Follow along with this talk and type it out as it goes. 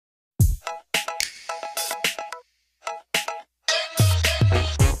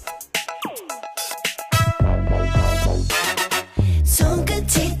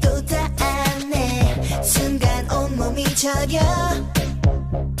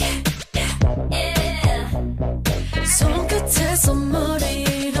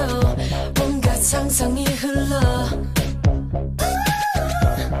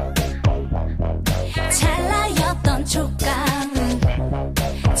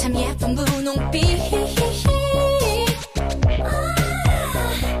예쁜 분홍빛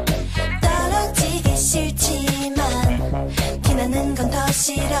떨어지기 싫지만 티나는 건 더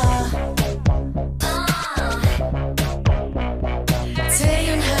싫어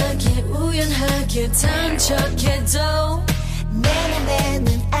태연하게 우연하게 단척해도 내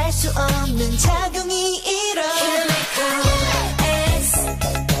맘에는 알 수 없는 작용이 일어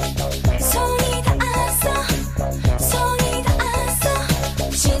손이 닿았어 손이 닿았어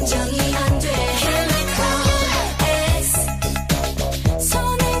진정이 안 돼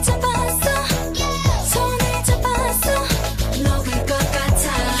손을 잡았어 손을 잡았어 녹을 것 같아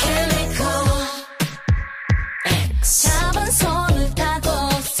잡은 손을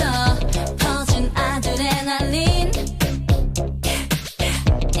타고서 퍼진 아드레날린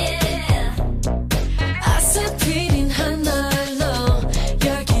아스피린 한 알로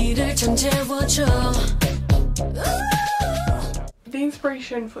열기를 잠재워줘. The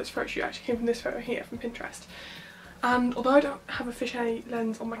inspiration for this photo shoot actually came from this photo here from Pinterest, and although I don't have a fisheye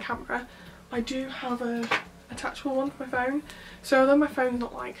lens on my camera, I do have a attachable one for my phone. So although my phone's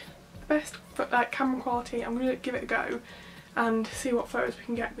not like the best camera quality, I'm going to give it a go and see what photos we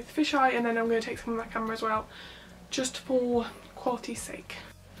can get with fisheye, and then I'm going to take some of my camera as well just for quality's sake.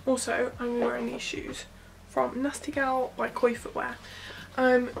 Also, I'm wearing these shoes from Nasty Gal by Koi Footwear.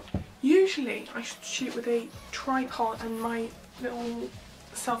 Usually I should shoot with a tripod and my little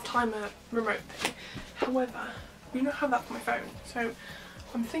self-timer remote thing. However, we don't have that for my phone, so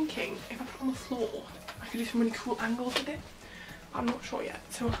I'm thinking if I put it on the floor I could do some really cool angles with it. But I'm not sure yet,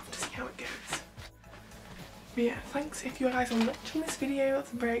 so we'll have to see how it goes. But yeah, thanks if you guys are watching this video,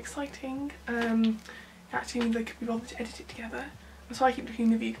 that's very exciting. It actually means I could be bothered to edit it together. That's why I keep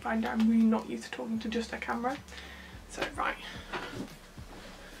looking in the viewfinder. I'm really not used to talking to just a camera. So right,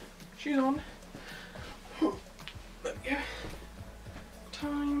 shoes on. There we go.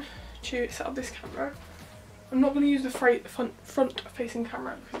 Time to set up this camera. I'm not going to use the front facing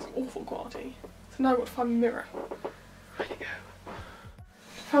camera because it's awful quality. So now I've got to find the mirror. Ready to go.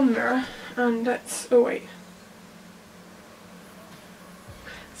 Found the mirror and let's, oh wait.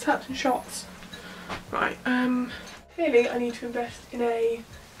 Certain shots. Right, clearly I need to invest in a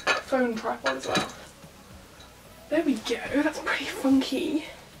phone tripod as well. There we go, that's pretty funky.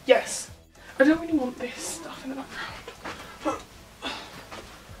 Yes, I don't really want this stuff in the background.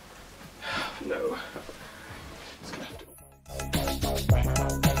 No. Just gonna have to...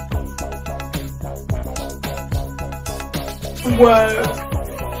 Whoa.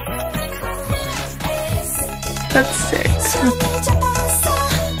 That's sick.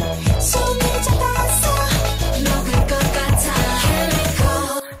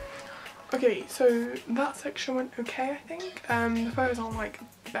 Okay, so that section went okay, I think. The photos aren't like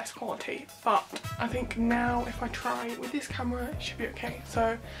the best quality, but I think now if I try with this camera it should be okay.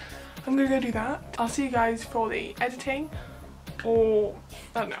 So I'm gonna go do that. I'll see you guys for the editing, or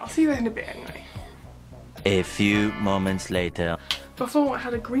I don't know, I'll see you guys in a bit anyway. A few moments later. Before I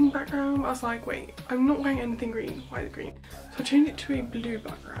had a green background, I was like, wait, I'm not wearing anything green, why is it green? So I changed it to a blue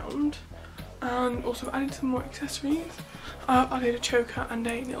background and also added some more accessories. I did a choker and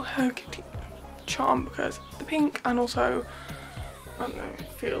a little Hello Kitty charm because of the pink, and also, I don't know, it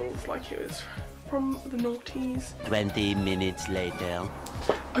feels like it was from the noughties. 20 minutes later.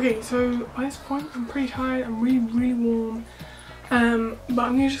 Okay, so by this point I'm pretty tired, I'm really warm, but I'm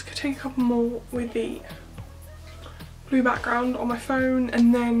going to just take a couple more with the blue background on my phone,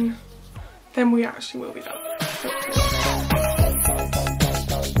 and then we actually will be done.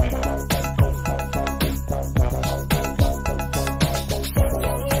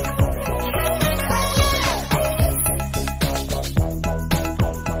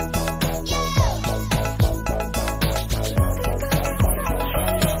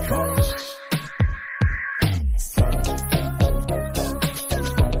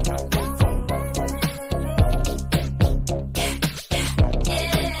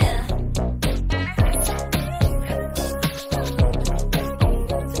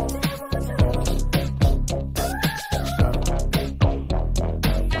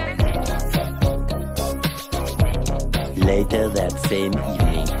 Later that same evening.